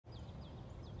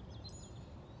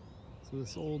So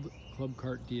this old Club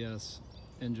Cart DS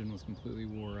engine was completely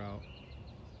wore out.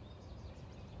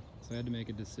 So I had to make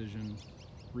a decision,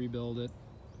 rebuild it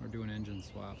or do an engine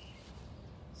swap.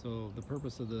 So the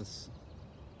purpose of this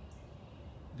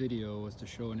video was to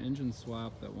show an engine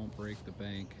swap that won't break the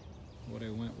bank. What I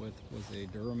went with was a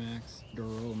DURO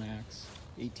MAX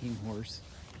 18 horse.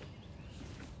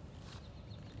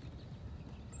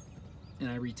 And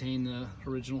I retained the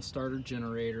original starter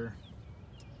generator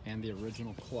and the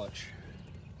original clutch.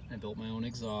 I built my own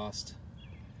exhaust.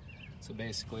 So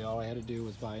basically all I had to do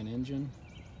was buy an engine,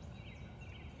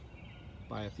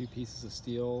 buy a few pieces of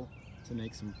steel to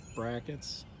make some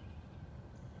brackets.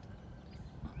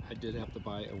 I did have to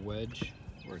buy a wedge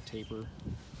or a taper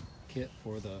kit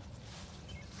for the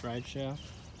drive shaft,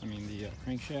 the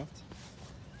crankshaft,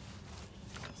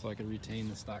 so I could retain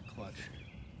the stock clutch.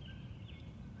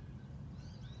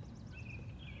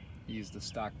 Used the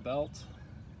stock belt,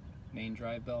 main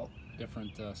drive belt,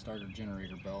 different starter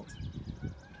generator belt.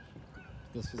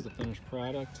 This was the finished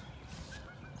product.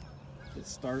 It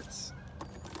starts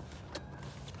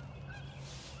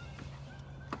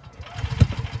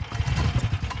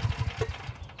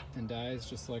and dies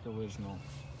just like original.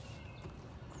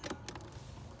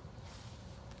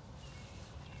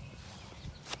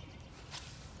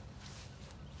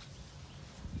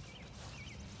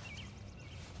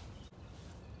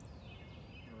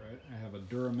 I have a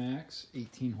DURO MAX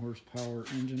 18 horsepower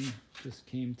engine, just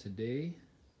came today.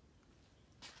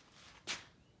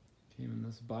 Came in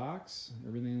this box,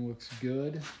 everything looks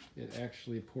good. It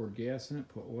actually poured gas in it,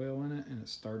 put oil in it, and it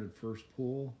started first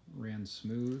pull, ran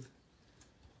smooth.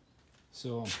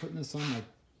 So I'm putting this on my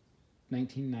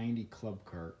 1990 Club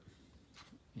Cart,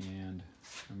 and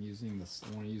I'm using this, I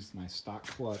want to use my stock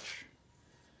clutch.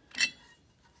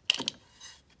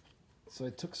 So I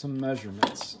took some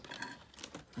measurements.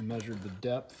 I measured the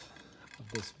depth of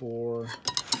this bore,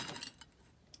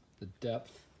 the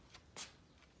depth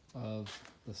of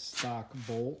the stock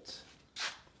bolt,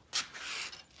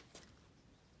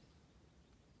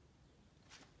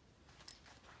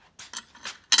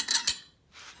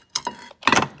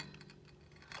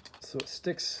 so it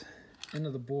sticks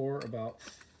into the bore about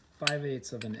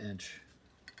 5/8 of an inch.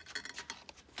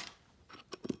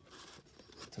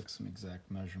 Took some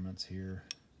exact measurements here.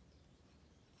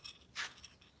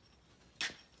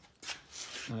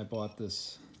 And I bought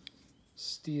this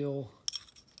steel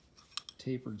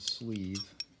tapered sleeve.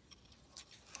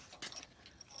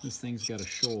 This thing's got a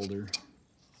shoulder.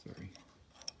 Sorry.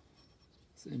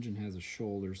 This engine has a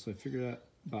shoulder, so I figured out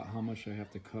about how much I have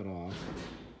to cut off.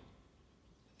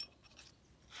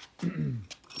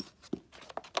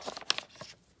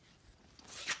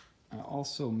 I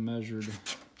also measured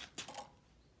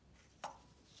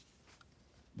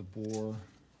the bore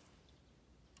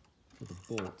for the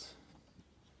bolt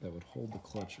that would hold the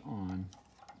clutch on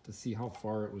to see how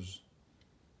far it was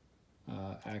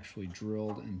actually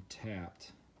drilled and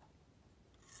tapped.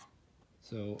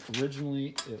 So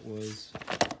originally it was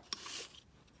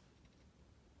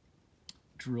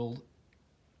drilled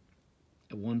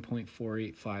at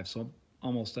 1.485, so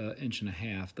almost an inch and a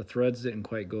half. The threads didn't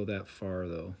quite go that far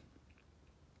though.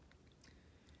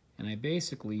 And I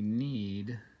basically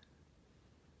need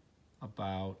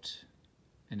about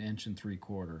 1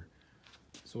 3/4 inches.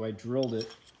 So I drilled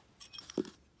it,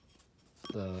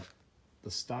 the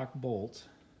stock bolt,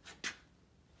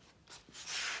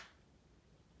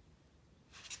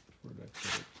 where did I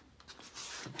put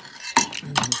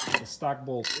it? The stock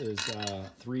bolt is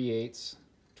 3/8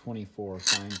 24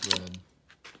 fine thread.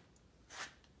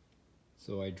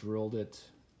 So I drilled it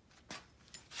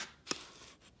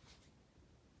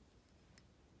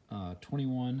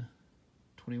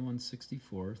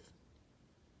 21/64,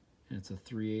 and it's a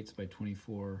 3/8 by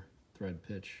 24 thread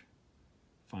pitch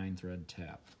fine thread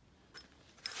tap.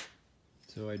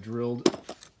 So I drilled,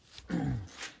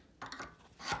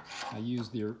 I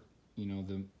used the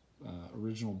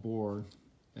original bore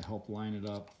to help line it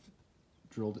up,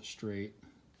 drilled it straight,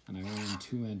 and I went in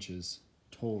 2 inches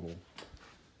total.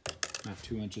 Not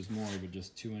 2 inches more, but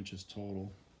just 2 inches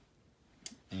total.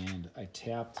 And I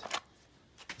tapped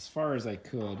as far as I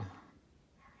could,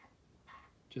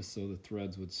 just so the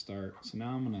threads would start. So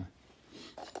now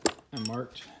I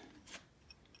marked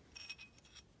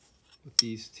with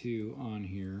these two on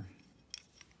here,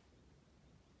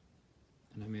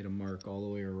 and I made a mark all the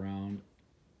way around,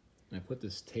 and I put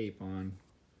this tape on,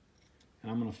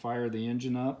 and I'm going to fire the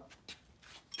engine up,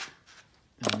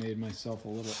 and I made myself a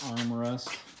little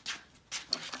armrest,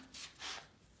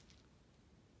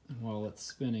 and while it's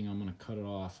spinning I'm going to cut it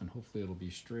off, and hopefully it'll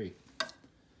be straight.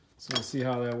 So we'll see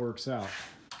how that works out.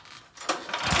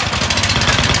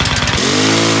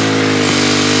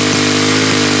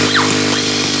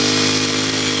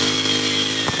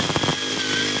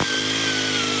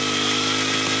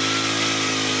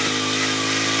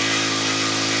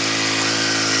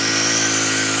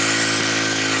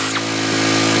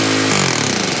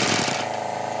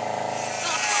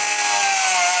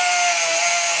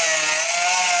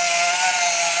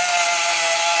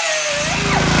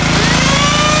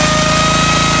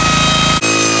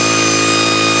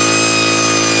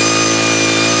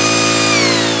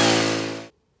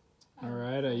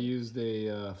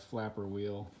 flapper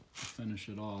wheel to finish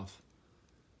it off.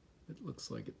 It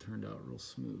looks like it turned out real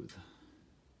smooth.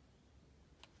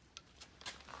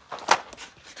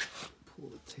 Pull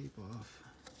the tape off.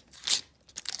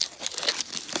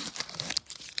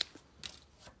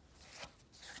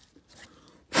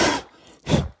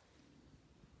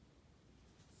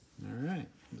 Alright,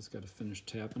 just got to finish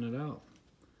tapping it out.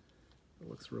 It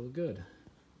looks real good,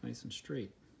 nice and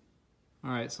straight.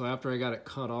 Alright, so after I got it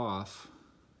cut off,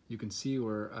 you can see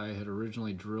where I had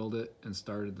originally drilled it and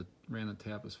ran the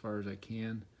tap as far as I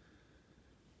can.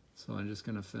 So I'm just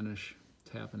going to finish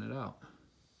tapping it out.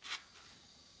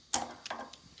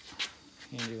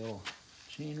 Handy little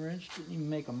chain wrench, didn't even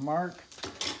make a mark.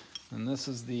 And this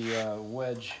is the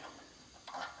wedge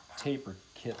taper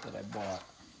kit that I bought.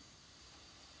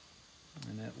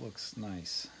 And it looks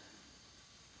nice.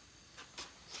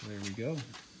 So there we go.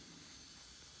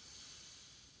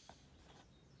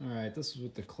 Alright, this is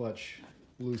with the clutch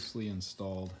loosely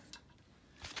installed.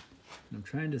 And I'm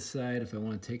trying to decide if I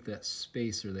want to take that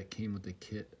spacer that came with the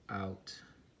kit out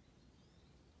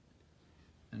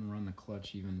and run the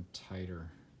clutch even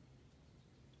tighter.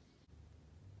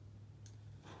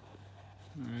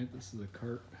 Alright, this is the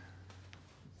cart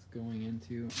it's going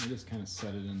into. I just kind of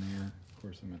set it in there. Of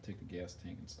course, I'm going to take the gas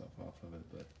tank and stuff off of it,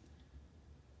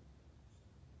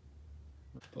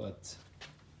 but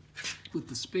with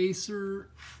the spacer,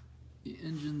 the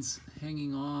engine's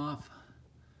hanging off.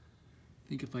 I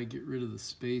think if I get rid of the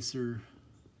spacer,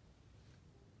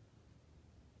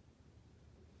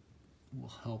 it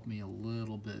will help me a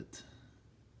little bit.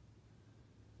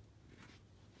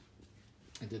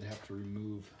 I did have to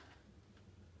remove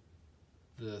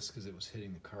this because it was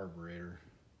hitting the carburetor,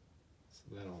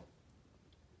 so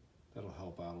that'll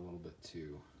help out a little bit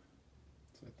too.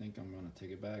 So I think I'm going to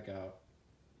take it back out,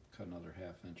 cut another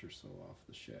 ½ inch or so off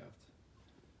the shaft.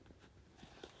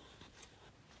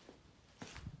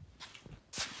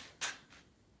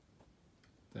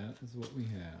 That is what we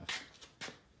have.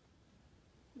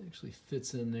 It actually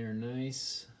fits in there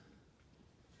nice.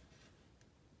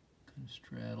 Kind of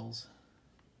straddles.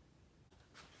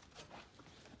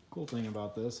 Cool thing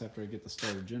about this, after I get the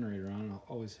starter generator on, I'll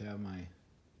always have my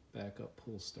backup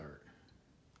pull start.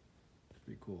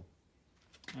 Pretty cool.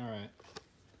 Alright.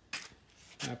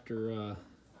 After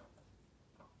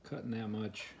cutting that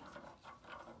much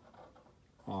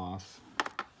off,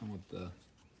 and with the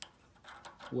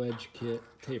wedge kit,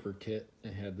 taper kit,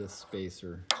 it had this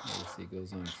spacer. Obviously it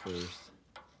goes on first.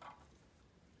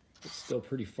 It's still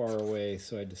pretty far away,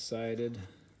 so I decided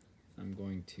I'm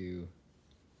going to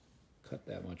cut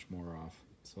that much more off.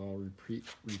 So I'll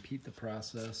repeat the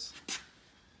process.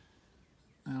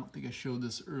 I don't think I showed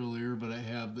this earlier, but I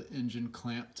have the engine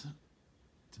clamped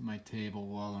to my table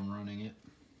while I'm running it.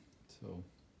 So,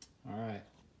 alright,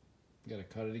 got to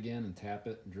cut it again and tap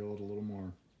it and drill it a little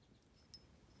more.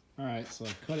 Alright, so I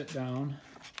cut it down,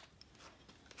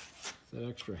 that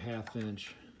extra ½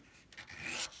 inch.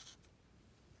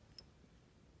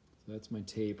 So that's my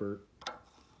taper.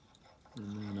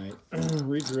 And then I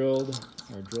re-drilled,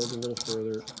 or drilled a little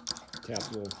further,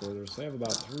 tapped a little further. So I have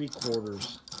about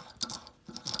 3/4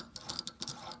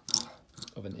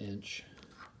 of an inch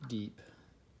deep.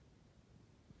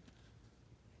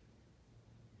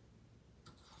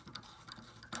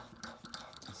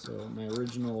 So my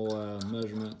original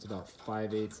measurement is about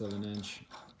 5/8 of an inch.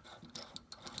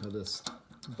 Now this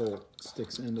bolt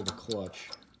sticks into the clutch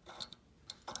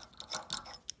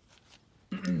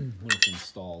when it's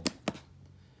installed.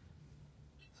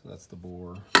 So that's the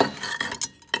bore.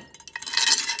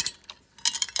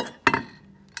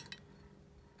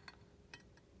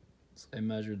 So I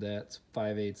measured that, it's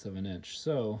 5/8 of an inch.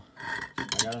 So I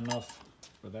got enough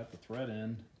for that to thread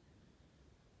in,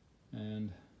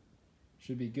 and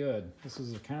should be good. This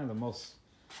is kind of the most,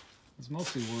 I was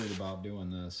mostly worried about doing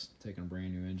this, taking a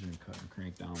brand new engine and cutting the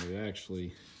crank down, but it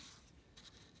actually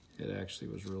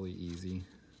was really easy.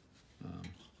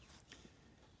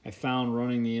 I found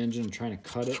running the engine, trying to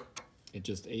cut it, it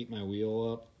just ate my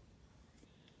wheel up.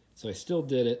 So I still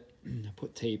did it. I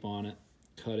put tape on it,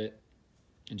 cut it,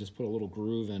 and just put a little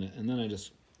groove in it. And then I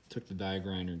just took the die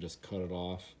grinder and just cut it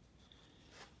off.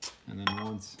 And then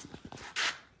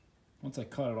once I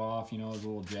cut it off, you know, it was a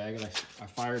little jagged, I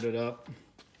fired it up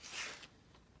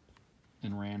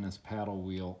and ran this paddle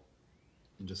wheel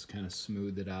and just kind of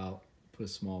smoothed it out, put a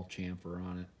small chamfer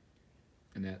on it,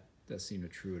 and that seemed to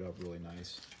true it up really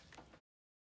nice.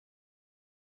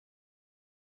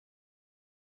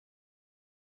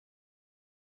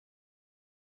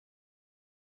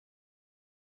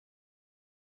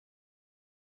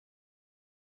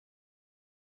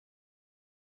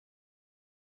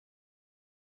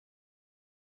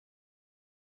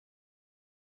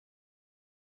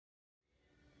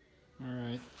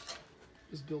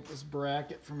 Just built this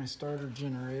bracket for my starter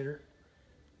generator.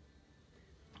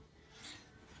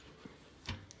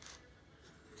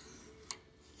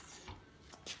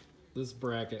 This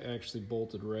bracket actually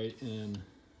bolted right in.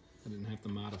 I didn't have to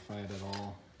modify it at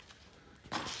all.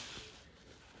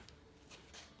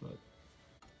 But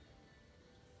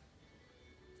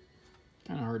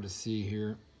kind of hard to see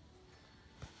here.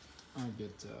 I'll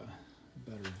get a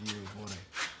better view of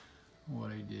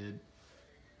what I did.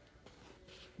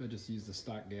 I just used the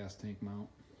stock gas tank mount.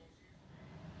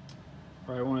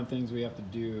 All right, one of the things we have to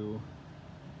do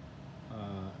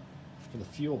for the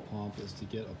fuel pump is to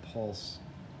get a pulse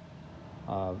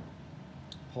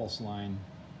line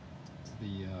to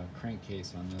the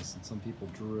crankcase on this. And some people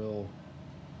drill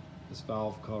this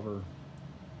valve cover.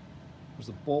 There's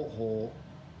a bolt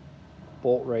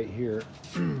right here.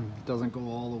 It doesn't go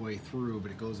all the way through,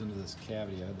 but it goes into this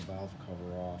cavity. I had the valve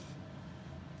cover off.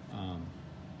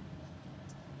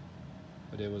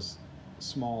 But it was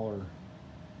smaller,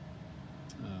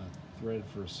 threaded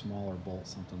for a smaller bolt,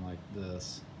 something like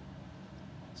this.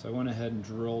 So I went ahead and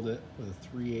drilled it with a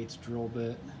 3/8 drill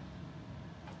bit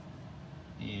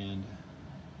and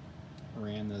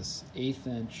ran this 1/8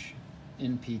 inch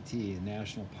NPT,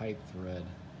 National Pipe Thread,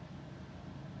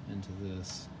 into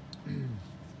this.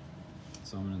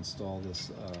 So I'm going to install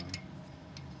this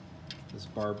this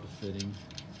barbed fitting.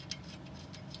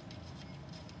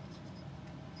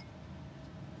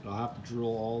 I'll have to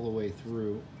drill all the way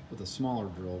through with a smaller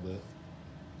drill bit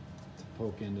to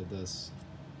poke into this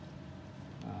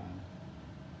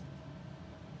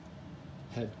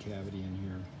head cavity in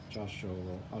here, which I'll show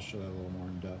that a little more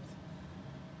in depth.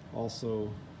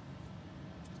 Also,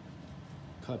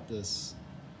 cut this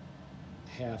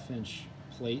 1/2 inch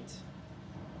plate,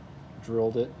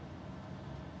 drilled it,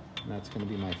 and that's going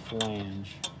to be my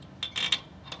flange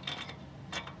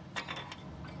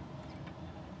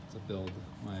to build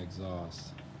my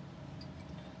exhaust.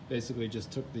 Basically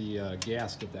just took the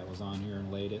gasket that was on here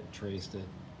and laid it, traced it.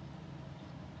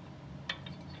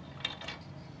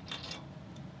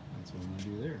 That's what I'm going to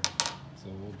do there. So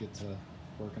we'll get to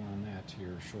working on that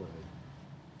here shortly.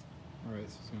 Alright,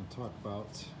 so I was going to talk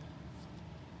about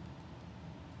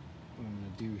what I'm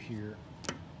going to do here.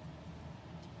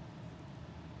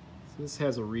 So this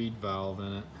has a reed valve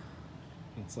in it.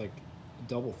 It's like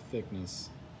double thickness.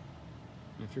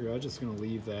 I figured I'm just going to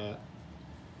leave that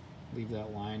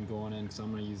line going in because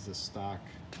I'm going to use the stock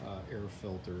air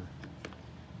filter.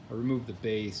 I removed the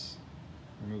base,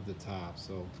 removed the top,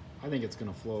 so I think it's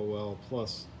going to flow well.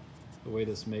 Plus, the way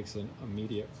this makes an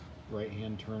immediate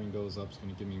right-hand turn and goes up is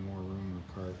going to give me more room in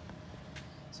the cart.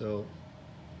 So,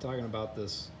 talking about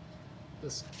this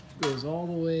goes all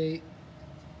the way,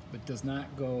 but does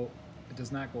not go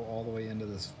all the way into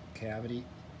this cavity.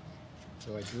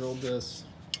 So I drilled this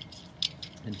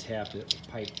and tapped it with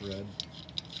pipe thread.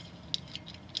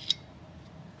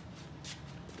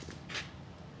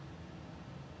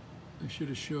 I should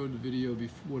have showed the video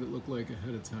before what it looked like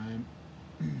ahead of time,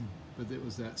 but it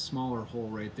was that smaller hole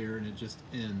right there and it just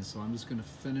ends. So I'm just going to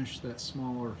finish that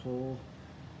smaller hole,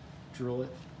 drill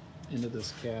it into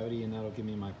this cavity, and that'll give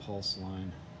me my pulse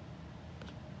line.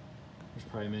 There's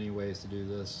probably many ways to do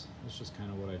this. It's just kind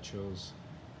of what I chose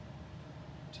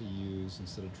to use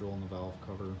instead of drilling the valve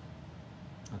cover.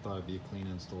 I thought it'd be a clean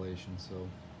installation, so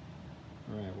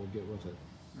all right, we'll get with it.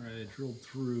 All right, I drilled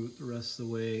through the rest of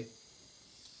the way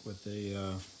with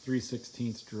a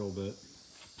 3/16 drill bit,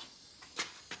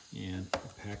 and I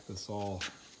packed this all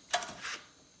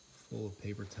full of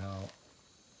paper towel,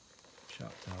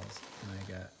 shop towels, and I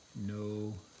got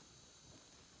no,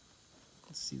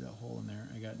 let's see that hole in there,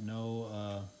 I got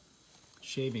no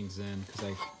shavings in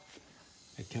because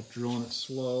I kept drilling it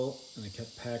slow and I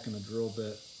kept packing the drill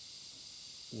bit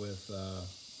with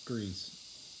grease.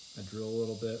 I drill a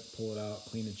little bit, pull it out,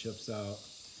 clean the chips out.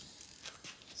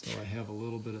 So I have a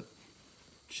little bit of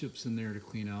chips in there to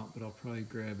clean out, but I'll probably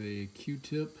grab a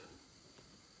Q-tip,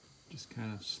 just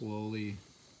kind of slowly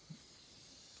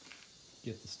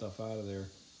get the stuff out of there.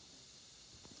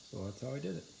 So that's how I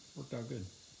did it. Worked out good.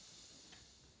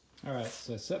 All right,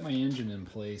 so I set my engine in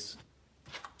place,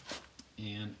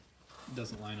 and it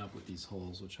doesn't line up with these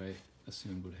holes, which I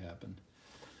assumed would happen.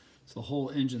 So the whole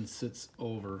engine sits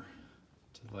over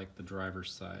to like the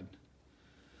driver's side.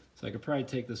 So I could probably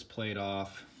take this plate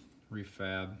off,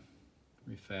 refab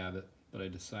it, but I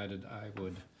decided I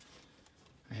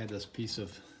had this piece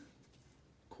of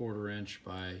 1/4 inch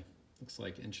by, looks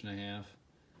like 1.5 inches.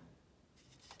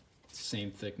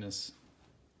 Same thickness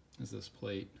as this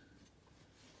plate.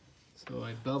 So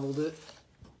I beveled it,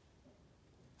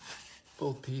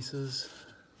 both pieces,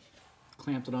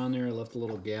 clamped it on there, I left a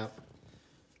little gap,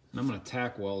 and I'm going to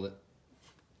tack weld it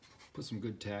put some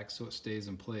good tack so it stays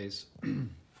in place. And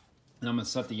I'm gonna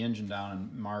set the engine down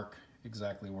and mark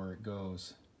exactly where it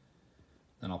goes.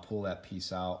 Then I'll pull that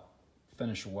piece out,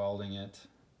 finish welding it,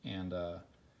 and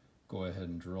go ahead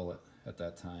and drill it at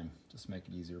that time. Just make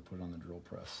it easier to put it on the drill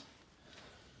press.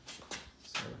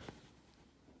 So,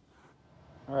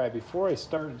 all right, before I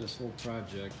started this whole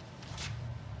project,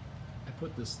 I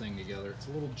put this thing together. It's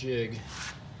a little jig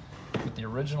with the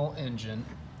original engine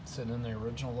sitting in the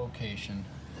original location.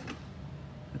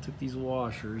 I took these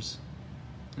washers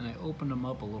and I opened them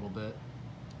up a little bit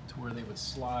to where they would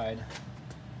slide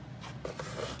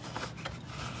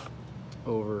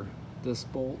over this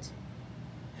bolt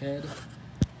head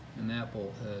and that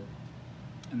bolt head,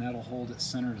 and that'll hold it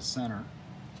center to center.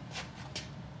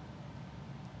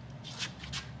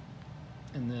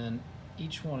 And then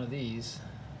each one of these,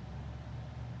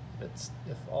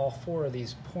 if all four of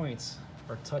these points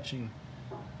are touching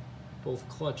both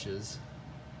clutches,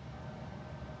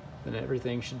 then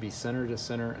everything should be center to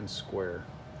center and square.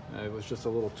 It was just a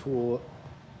little tool.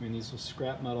 I mean, these was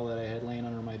scrap metal that I had laying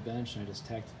under my bench, and I just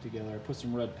tacked it together. I put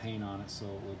some red paint on it so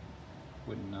it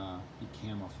wouldn't be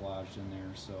camouflaged in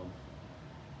there. So,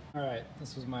 all right,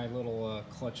 this was my little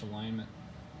clutch alignment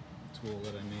tool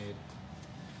that I made.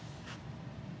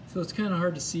 So it's kind of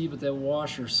hard to see, but that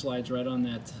washer slides right on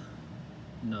that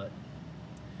nut.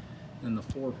 And the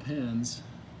 4 pins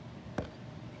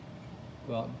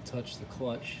go out and touch the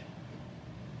clutch.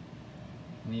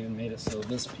 And even made it so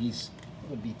this piece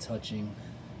would be touching.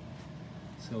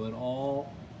 So it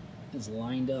all is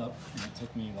lined up, and it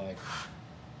took me like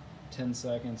 10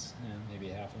 seconds and maybe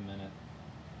half a minute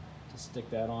to stick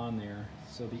that on there.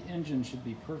 So the engine should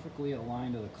be perfectly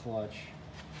aligned to the clutch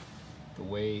the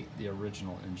way the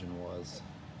original engine was.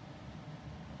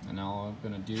 And now all I'm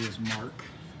gonna do is mark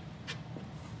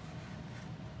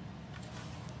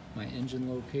my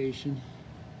engine location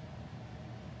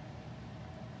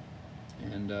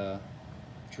and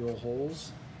drill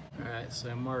holes. Alright, so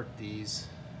I marked these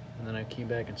and then I came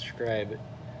back and scribed it.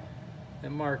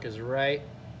 That mark is right.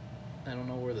 I don't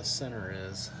know where the center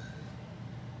is.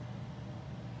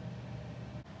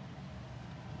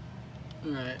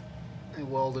 Alright, I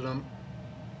welded them.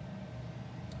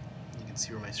 You can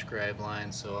see where my scribe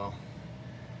line, so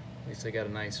at least I got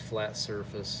a nice flat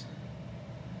surface.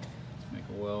 Let's make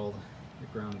a weld. I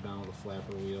ground it down with a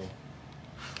flapper wheel.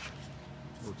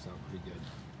 Works out pretty good.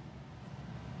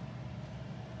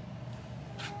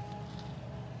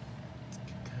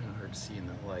 Kind of hard to see in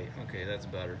the light. Okay, that's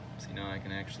better. See, now I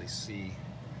can actually see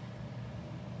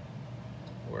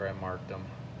where I marked them.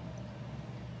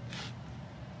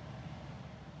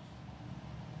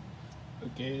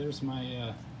 Okay, there's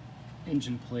my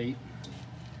engine plate.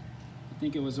 I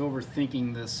think it was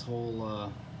overthinking this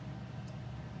whole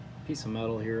piece of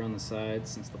metal here on the side,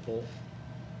 since the bolt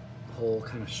hole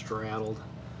kind of straddled.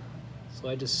 So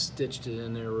I just stitched it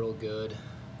in there real good.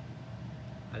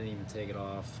 I didn't even take it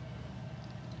off.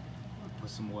 I put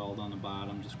some weld on the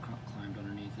bottom, just climbed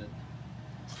underneath it.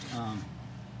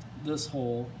 This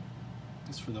hole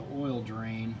is for the oil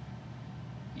drain,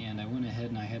 and I went ahead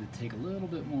and I had to take a little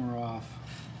bit more off,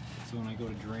 so when I go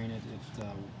to drain it, it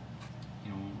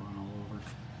won't run all over.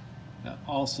 That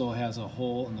also has a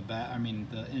hole in the back. I mean,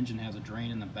 the engine has a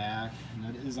drain in the back, and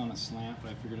that is on a slant,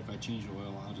 but I figured if I change the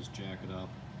oil, I'll just jack it up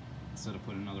instead of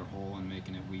putting another hole and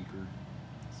making it weaker.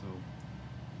 So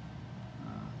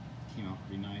came out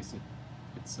pretty nice.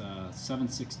 It's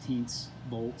 7/16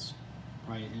 bolts,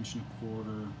 probably 1.25 inches,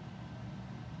 1.5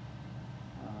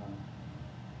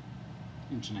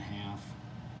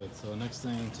 inches. So the next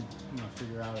thing I'm going to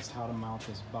figure out is how to mount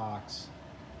this box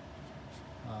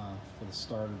for the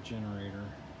starter generator,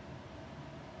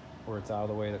 where it's out of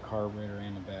the way of the carburetor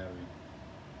and the battery.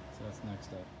 So that's next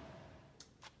step.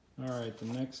 Alright, the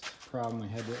next problem I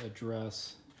had to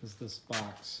address is this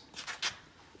box.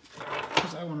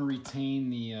 Because I want to retain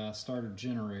the starter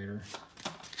generator.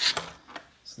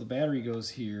 So the battery goes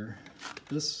here.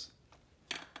 There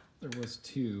was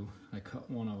 2. I cut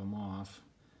one of them off.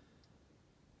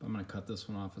 But I'm going to cut this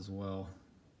one off as well.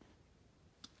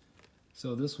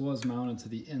 So this was mounted to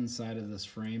the inside of this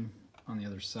frame on the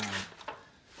other side.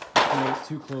 It's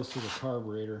too close to the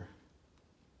carburetor.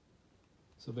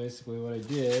 So basically what I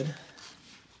did,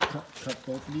 cut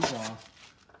both of these off.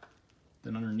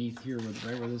 Then underneath here,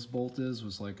 right where this bolt is,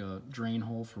 was like a drain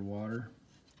hole for water.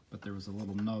 But there was a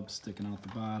little nub sticking out the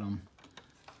bottom.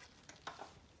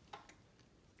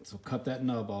 So cut that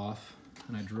nub off,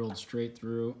 and I drilled straight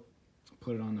through,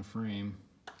 put it on the frame.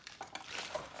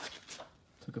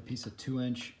 Took a piece of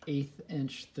 2-inch, 1/8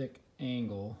 inch thick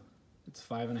angle. It's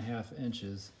 5.5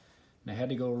 inches. And I had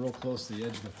to go real close to the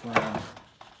edge of the frame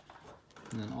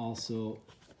And then also,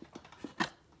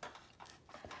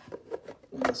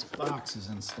 when this box is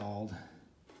installed,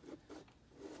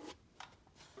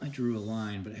 I drew a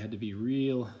line, but it had to be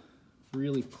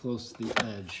really close to the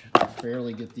edge. I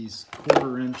barely get these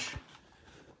 1/4 inch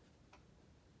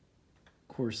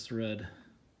coarse thread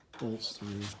bolts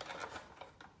through.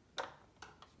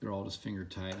 They're all just finger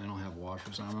tight. I don't have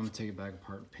washers on them. I'm gonna take it back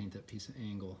apart and paint that piece of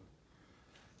angle.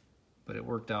 But it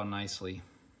worked out nicely.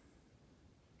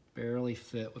 Barely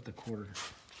fit with the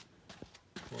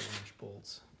 1/4 inch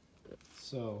bolts.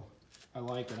 So I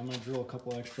like it. I'm gonna drill a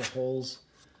couple extra holes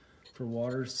for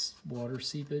water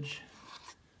seepage,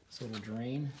 so it'll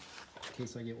drain in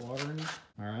case I get water in it.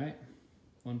 All right,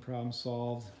 one problem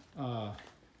solved.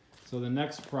 So the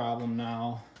next problem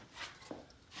now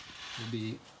will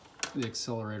be the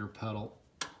accelerator pedal.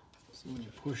 So when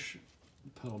you push the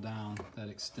pedal down, that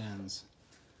extends.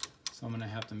 So I'm gonna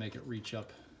have to make it reach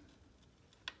up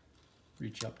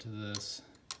to this.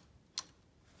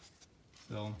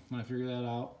 So when I figure that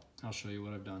out, I'll show you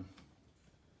what I've done.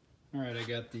 All right, I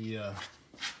got the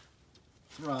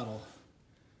throttle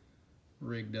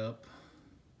rigged up.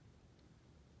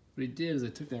 What I did is I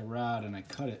took that rod and I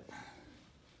cut it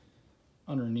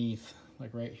underneath,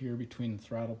 like right here between the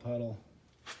throttle pedal,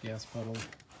 gas pedal.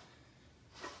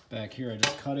 Back here I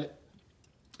just cut it,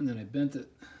 and then I bent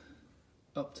it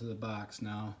up to the box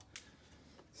now.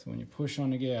 So when you push on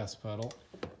the gas pedal,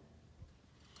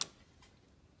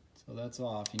 so that's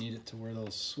off. You need it to where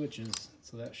those switches,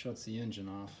 so that shuts the engine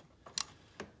off.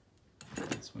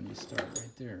 That's when you start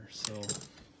right there. So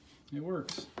it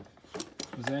works.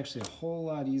 It was actually a whole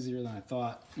lot easier than I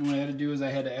thought. And what I had to do is I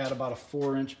had to add about a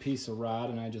 4-inch piece of rod,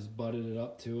 and I just butted it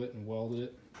up to it and welded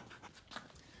it.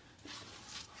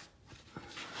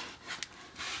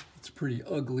 It's pretty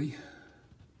ugly.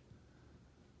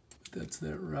 That's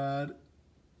that rod.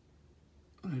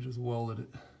 I just welded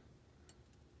it.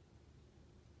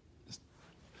 It's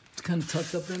kind of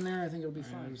tucked up in there. I think it'll be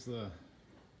fine. There's the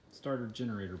starter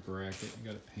generator bracket. I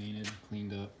got it painted,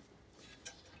 cleaned up.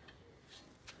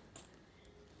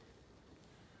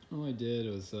 All I did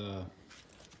was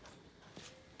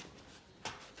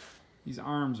these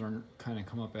arms are kind of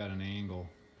come up at an angle,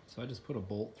 so I just put a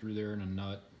bolt through there and a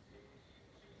nut.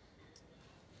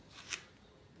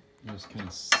 I just kind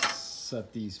of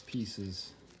set these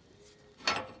pieces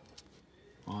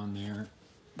on there.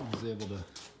 I was able to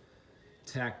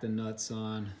tack the nuts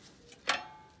on.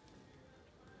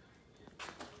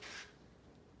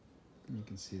 You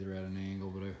can see they're at an angle,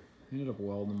 but I ended up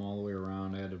welding them all the way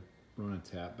around. I had to run a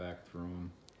tap back through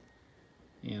them.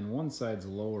 And one side's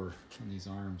lower on these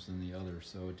arms than the other,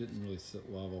 so it didn't really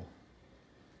sit level.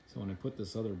 So when I put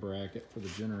this other bracket for the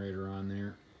generator on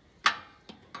there,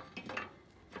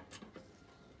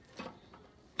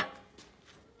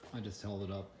 I just held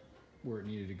it up where it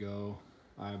needed to go,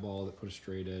 eyeballed it, put a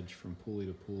straight edge from pulley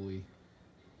to pulley,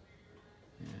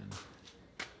 and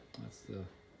that's the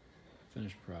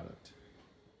finished product.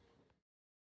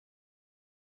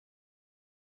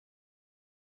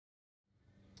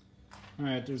 All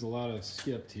right, there's a lot of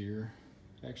skipped here.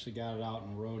 I actually got it out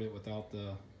and rode it without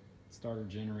the starter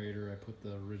generator. I put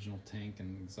the original tank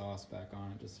and exhaust back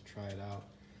on it just to try it out.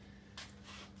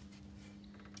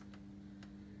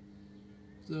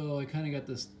 So I kind of got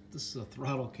this is a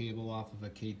throttle cable off of a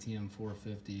KTM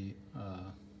 450.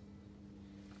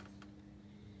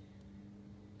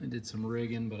 I did some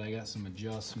rigging, but I got some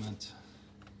adjustment.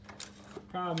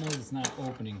 Problem is it's not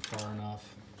opening far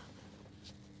enough.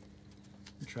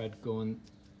 I tried going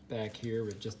back here,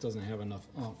 but it just doesn't have enough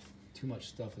oomph. Too much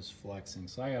stuff is flexing,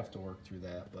 so I have to work through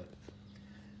that. But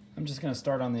I'm just gonna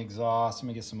start on the exhaust. I'm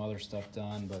gonna get some other stuff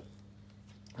done, but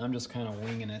I'm just kind of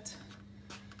winging it.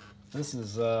 This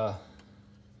is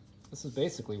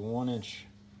basically 1-inch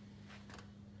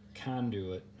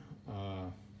conduit.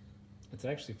 It's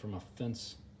actually from a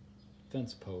fence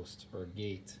post or a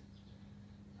gate.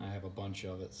 I have a bunch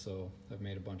of it, so I've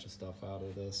made a bunch of stuff out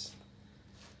of this.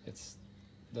 It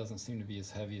doesn't seem to be as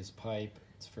heavy as pipe.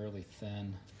 It's fairly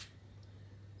thin,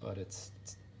 but it's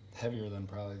heavier than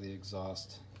probably the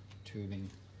exhaust tubing.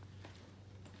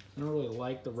 I don't really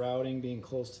like the routing being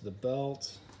close to the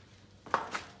belt,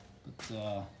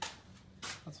 but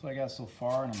that's what I got so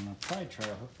far, and I'm gonna probably try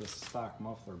to hook this stock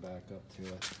muffler back up to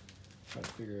it, try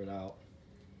to figure it out.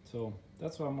 So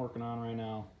that's what I'm working on right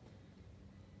now.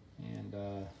 And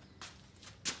oh,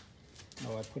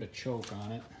 I put a choke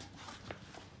on it.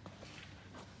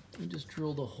 I just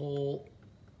drilled a hole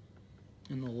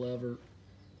in the lever,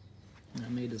 and I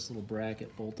made this little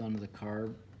bracket bolt onto the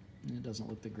carb. And it doesn't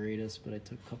look the greatest, but I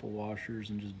took a couple washers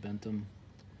and just bent them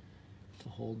to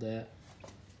hold that.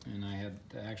 And I had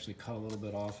to actually cut a little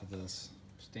bit off of this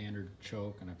standard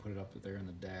choke, and I put it up there in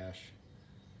the dash.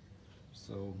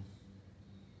 So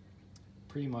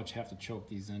pretty much have to choke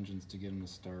these engines to get them to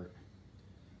start.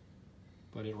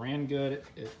 But it ran good.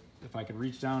 If I could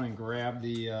reach down and grab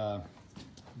the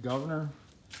governor,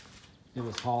 it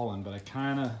was hauling, but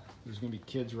there's gonna be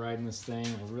kids riding this thing.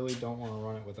 I really don't want to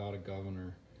run it without a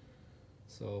governor.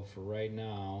 So for right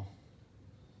now,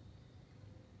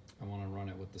 I want to run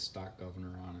it with the stock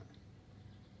governor on it.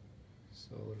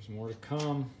 So there's more to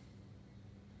come.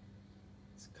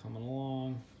 It's coming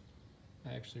along.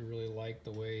 I actually really like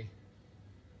the way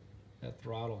that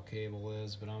throttle cable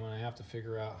is, but I'm gonna have to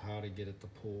figure out how to get it to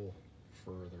pull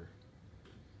further.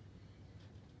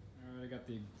 All right, I got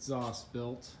the exhaust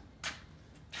built.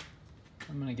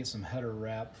 I'm gonna get some header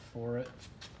wrap for it.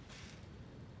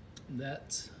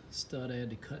 That stud I had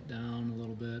to cut down a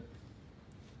little bit,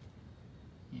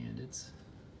 and it's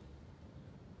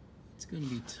gonna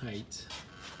be tight.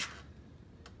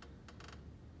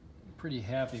 I'm pretty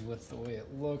happy with the way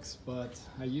it looks, but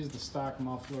I used the stock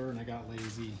muffler and I got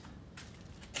lazy,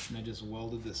 and I just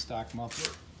welded the stock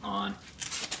muffler on.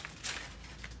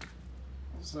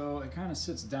 So it kind of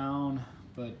sits down,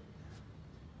 but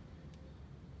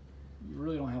you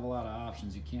really don't have a lot of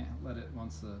options. You can't let it,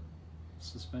 once the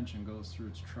suspension goes through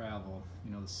its travel,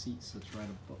 you know, the seat sits right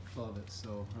above it,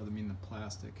 so, or I mean the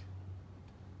plastic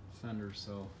fender,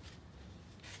 so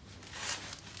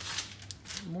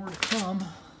more to come.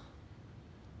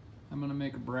 I'm gonna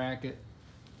make a bracket,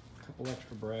 a couple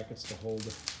extra brackets to hold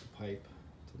the pipe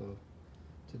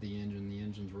to the engine. The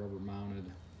engine's rubber mounted,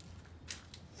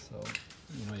 so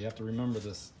you know, you have to remember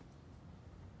this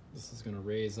is gonna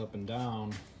raise up and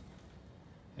down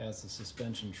as the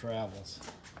suspension travels.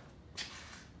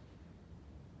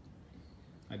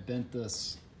 I bent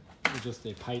this with just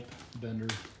a pipe bender.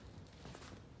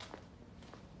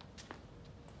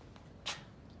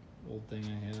 Old thing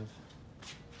I have.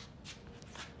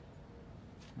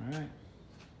 All right,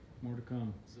 more to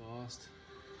come. Exhaust.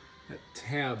 That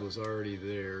tab was already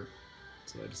there,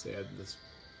 so I just added this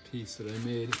piece that I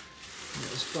made.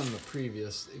 It was from the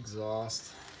previous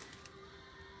exhaust.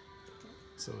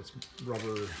 So it's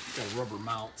rubber, got a rubber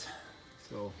mount.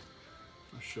 So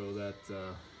I'll show that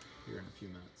here in a few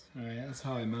minutes. All right, that's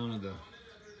how I mounted the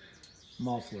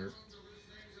muffler.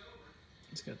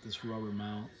 It's got this rubber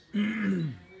mount.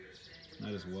 I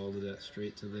just welded it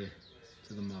straight to the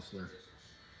muffler.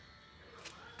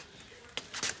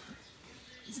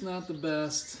 It's not the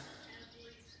best.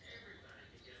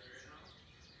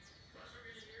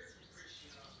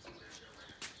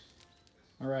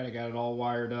 All right, I got it all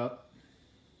wired up,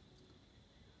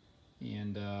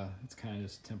 and it's kind of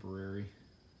just temporary.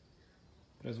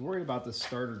 But I was worried about the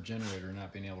starter generator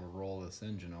not being able to roll this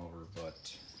engine over,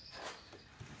 but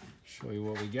show you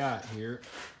what we got here.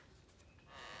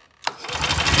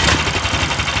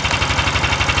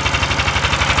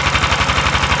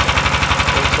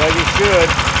 Looks like it should.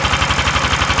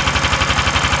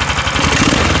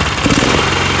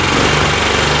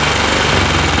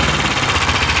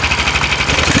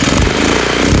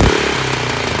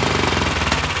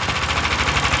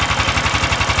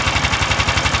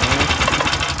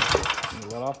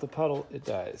 Let off the pedal, it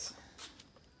dies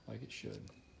like it should.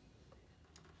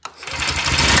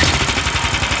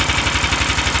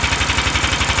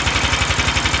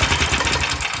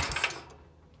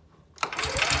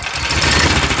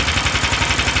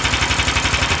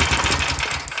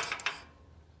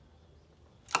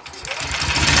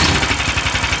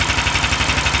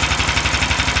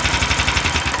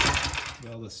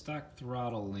 Well, the stock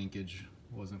throttle linkage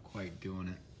wasn't quite doing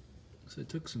it, so I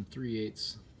took some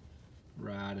 3/8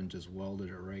 rod and just welded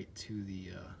it right to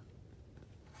the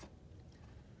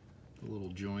little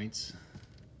joints,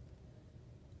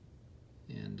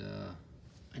 and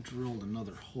I drilled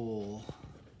another hole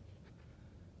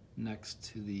next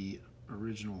to the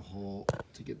original hole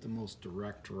to get the most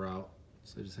direct route,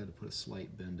 so I just had to put a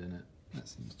slight bend in it. That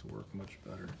seems to work much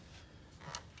better.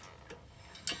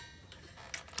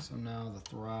 So now the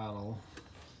throttle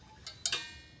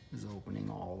is opening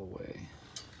all the way.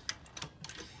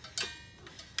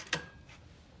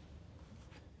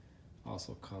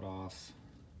 Also cut off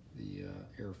the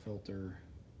air filter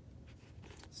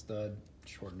stud,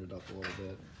 shortened it up a little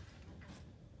bit,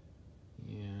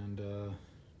 and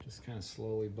just kind of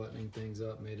slowly buttoning things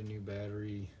up, made a new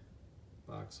battery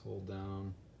box hold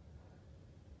down,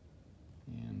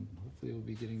 and hopefully we'll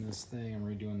be getting this thing. I'm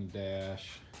redoing the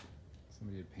dash.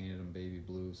 Somebody had painted them baby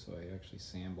blue, so I actually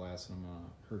sandblasted them,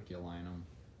 Herculine them,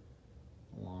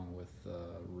 along with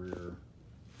the rear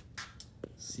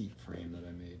seat frame that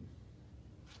I made.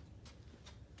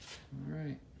 All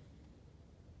right,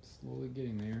 slowly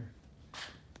getting there.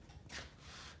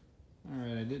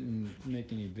 Alright, I didn't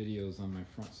make any videos on my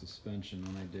front suspension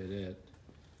when I did it,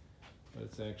 but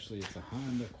it's a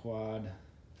Honda Quad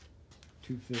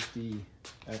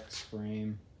 250X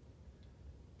frame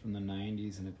from the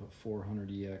 90s, and I put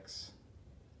 400EX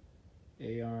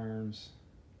A-arms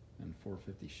and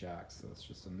 450 shocks, so it's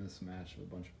just a mismatch of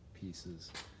a bunch of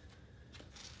pieces.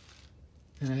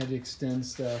 And I had to extend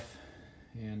stuff,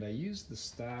 and I used the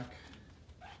stock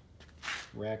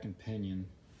rack and pinion.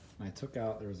 I took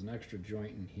out, there was an extra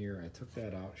joint in here, I took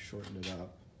that out, shortened it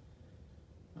up.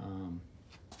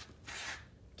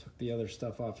 Took the other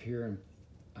stuff off here, and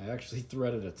I actually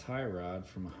threaded a tie rod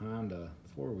from a Honda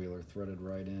four-wheeler, threaded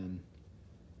right in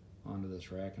onto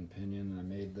this rack and pinion, and I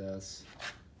made this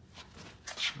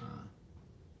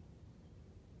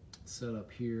set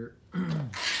up here.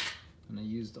 And I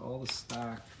used all the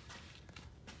stock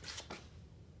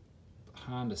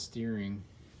Honda steering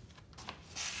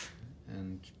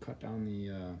and cut down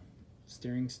the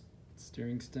steering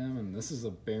stem, and this is a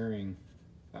bearing,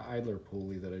 the idler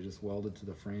pulley that I just welded to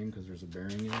the frame because there's a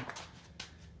bearing in it.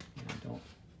 And I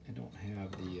don't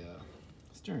have the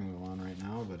steering wheel on right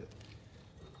now, but it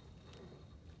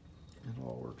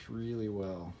all works really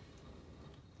well.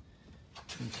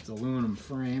 Since it's aluminum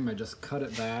frame, I just cut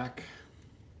it back,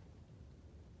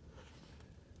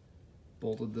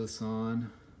 bolted this on,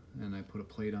 and I put a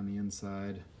plate on the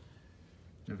inside.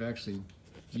 I've actually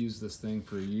used this thing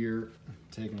for a year,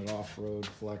 taken it off-road,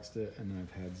 flexed it, and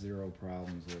I've had zero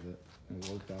problems with it. It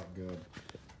worked out good.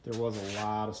 There was a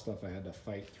lot of stuff I had to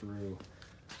fight through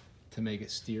to make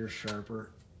it steer sharper.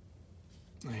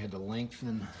 I had to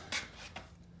lengthen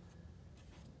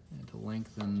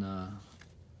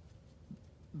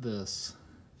this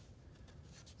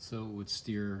so it would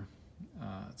steer.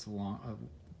 It's a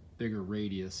bigger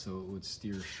radius, so it would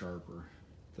steer sharper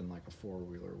than like a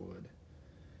four-wheeler would.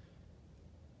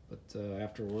 But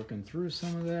after working through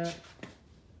some of that,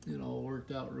 it all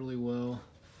worked out really well.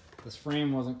 This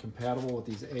frame wasn't compatible with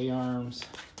these A-arms,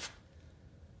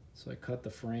 so I cut the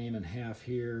frame in half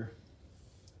here.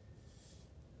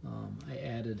 I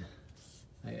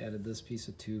added this piece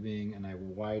of tubing, and I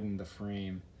widened the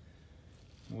frame.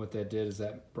 And what that did is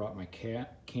that brought my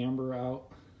camber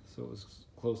out, so it was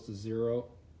close to zero,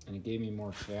 and it gave me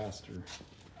more caster.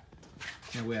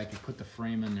 That way I could put the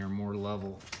frame in there more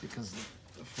level, because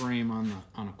the frame on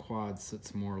a quad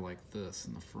sits more like this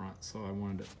in the front, so I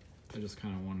just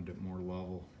kind of wanted it more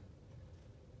level.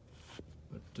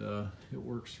 But it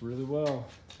works really well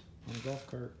on a golf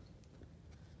cart.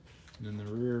 And then the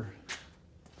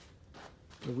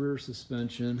rear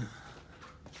suspension,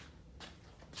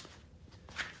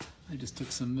 I just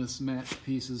took some mismatched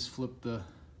pieces, flipped the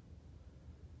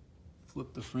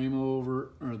frame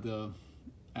over, or the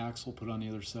axle put on the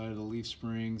other side of the leaf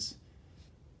springs,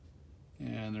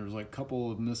 and there was like a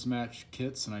couple of mismatched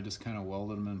kits, and I just kind of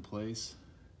welded them in place,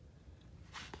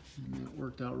 and it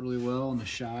worked out really well. And the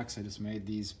shocks, I just made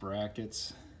these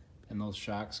brackets, and those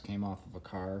shocks came off of a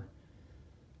car,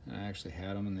 and I actually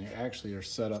had them, and they actually are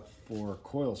set up for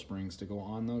coil springs to go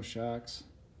on those shocks,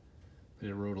 but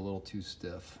it rode a little too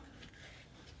stiff.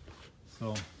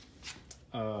 So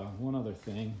one other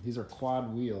thing, these are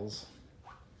quad wheels,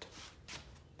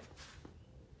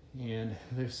 and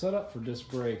they're set up for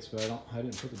disc brakes, but I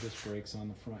didn't put the disc brakes on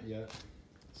the front yet.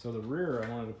 So the rear, I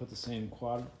wanted to put the same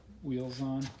quad wheels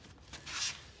on,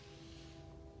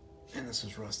 and this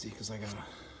is rusty because I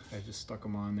just stuck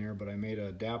them on there, but I made an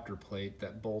adapter plate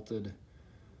that bolted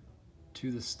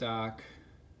to the stock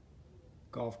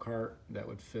golf cart that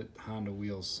would fit Honda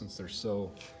wheels, since they're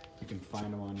so, you can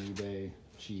find them on eBay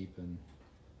cheap, and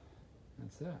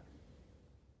that's that.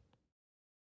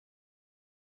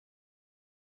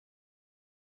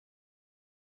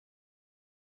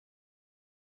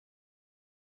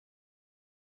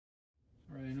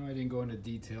 All right, I know I didn't go into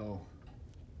detail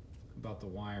about the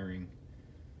wiring,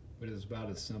 but it's about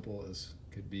as simple as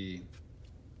could be.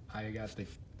 I got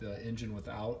the engine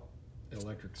without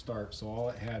electric start, so all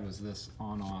it had was this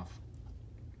on-off,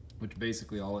 which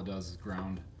basically all it does is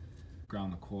ground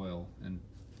the coil and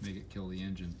make it kill the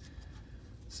engine.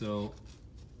 So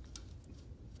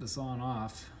this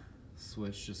on-off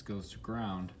switch just goes to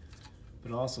ground,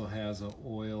 but it also has a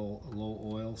low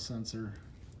oil sensor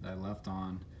that I left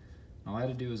on. All I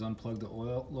had to do is unplug the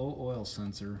low oil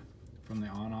sensor from the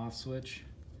on-off switch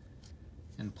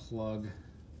and plug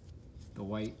the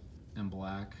white and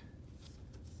black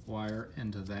wire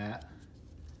into that,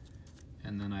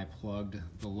 and then I plugged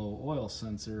the low oil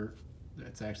sensor,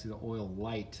 it's actually the oil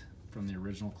light from the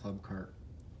original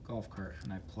golf cart,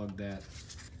 and I plugged that,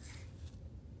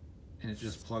 and it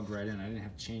just plugged right in. I didn't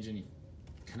have to change any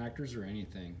connectors or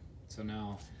anything. So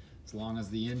now as long as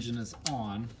the engine is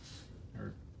on,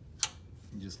 or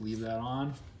you just leave that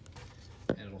on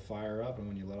and it'll fire up, and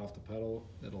when you let off the pedal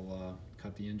it'll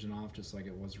cut the engine off just like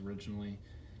it was originally.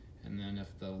 And then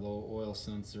if the low oil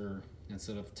sensor,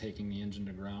 instead of taking the engine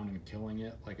to ground and killing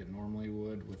it like it normally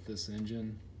would with this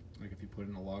engine, like if you put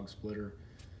in a log splitter,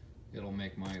 it'll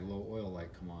make my low oil light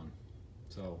come on.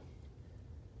 So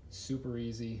super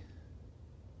easy,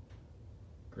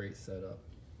 great setup.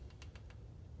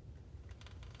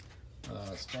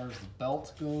 As far as the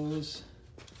belt goes,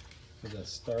 for the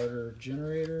starter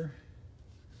generator,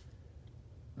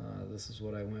 this is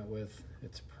what I went with.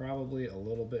 It's probably a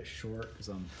little bit short because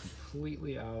I'm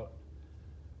completely out.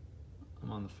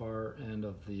 I'm on the far end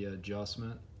of the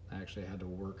adjustment. I actually had to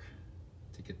work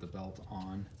to get the belt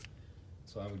on,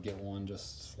 so I would get one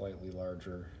just slightly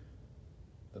larger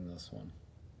than this one,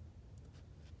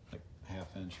 like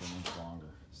 ½ inch or an inch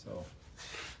longer. So,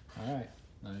 all right,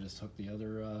 then I just hooked the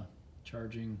other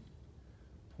charging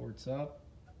ports up.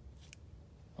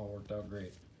 All worked out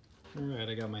great. All right,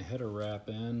 I got my header wrap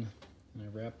in, and I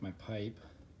wrapped my pipe,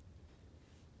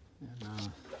 and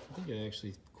I think I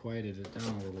actually quieted it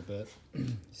down a little bit.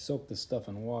 Soaked this stuff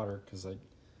in water because I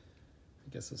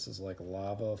guess this is like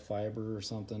lava fiber or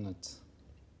something. It's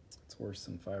worse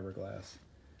than fiberglass.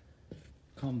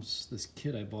 Comes this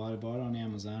kit I bought on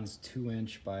Amazon. It's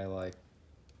 2-inch by like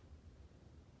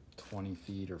 20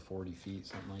 feet or 40 feet,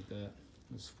 something like that.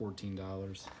 It was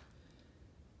 $14.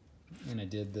 And I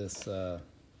did this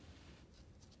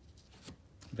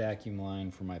vacuum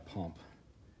line for my pump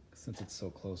since it's so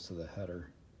close to the header.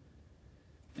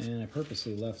 And I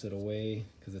purposely left it away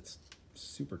because it's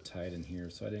super tight in here,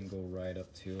 so I didn't go right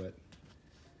up to it.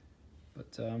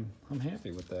 But I'm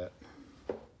happy with that.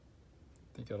 I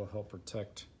think it'll help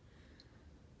protect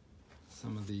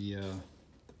some of the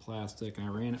plastic. And I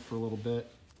ran it for a little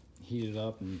bit, heated it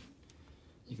up, and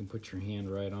you can put your hand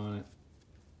right on it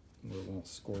where it won't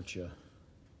scorch you.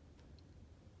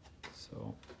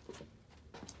 So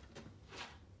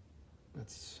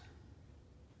that's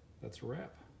a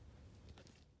wrap.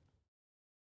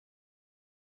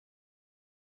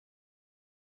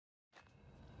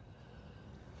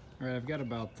 All right, I've got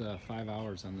about 5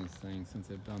 hours on this thing since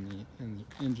I've done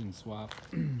the engine swap.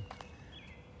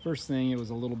 First thing, it was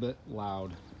a little bit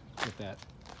loud with that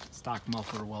stock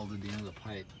muffler welded to the end of the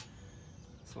pipe.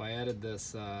 So I added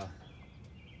this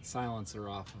silencer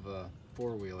off of a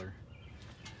four-wheeler,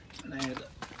 and I had to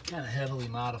kind of heavily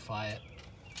modify it,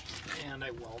 and I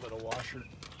welded a washer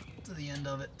to the end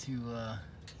of it to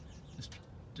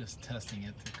just testing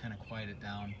it to kind of quiet it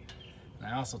down.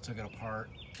 And I also took it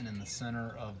apart, and in the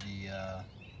center of the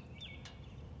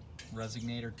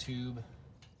resonator tube,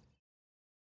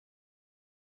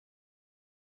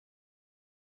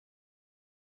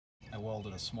 I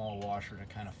welded a small washer to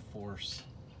kind of force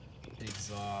the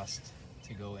exhaust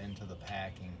to go into the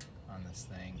packing on this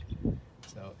thing.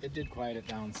 So it did quiet it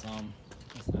down some.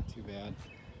 It's not too bad.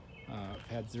 I've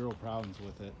had zero problems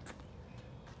with it.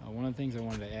 One of the things I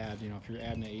wanted to add, if you're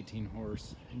adding an 18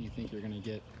 horse and you think you're going to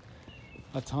get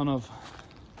a ton of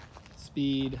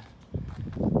speed,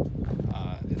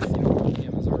 it's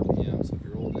RPM is RPM. So if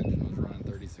your old engine was running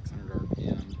 3,600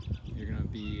 RPM, you're going to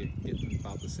be getting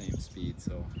about the same speed.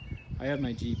 So I had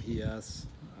my GPS.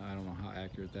 I don't know how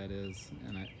accurate that is,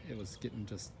 and it was getting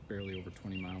just barely over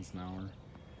 20 miles an hour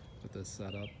with this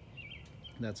setup.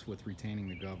 That's with retaining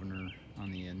the governor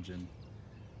on the engine,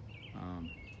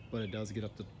 but it does get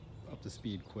up to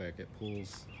speed quick. It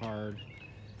pulls hard,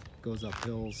 goes up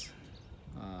hills,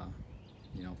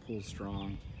 pulls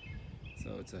strong.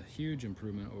 So it's a huge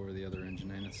improvement over the other engine,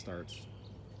 and it starts.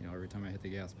 Every time I hit the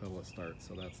gas pedal, it starts.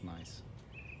 So that's nice.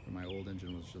 But my old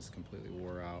engine was just completely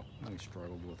wore out. I really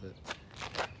struggled with it.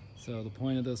 So the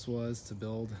point of this was to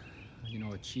build,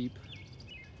 a cheap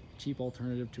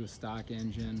alternative to a stock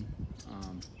engine.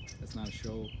 It's not a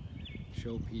show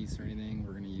piece or anything.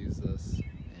 We're going to use this,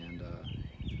 and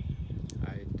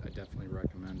I definitely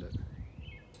recommend it.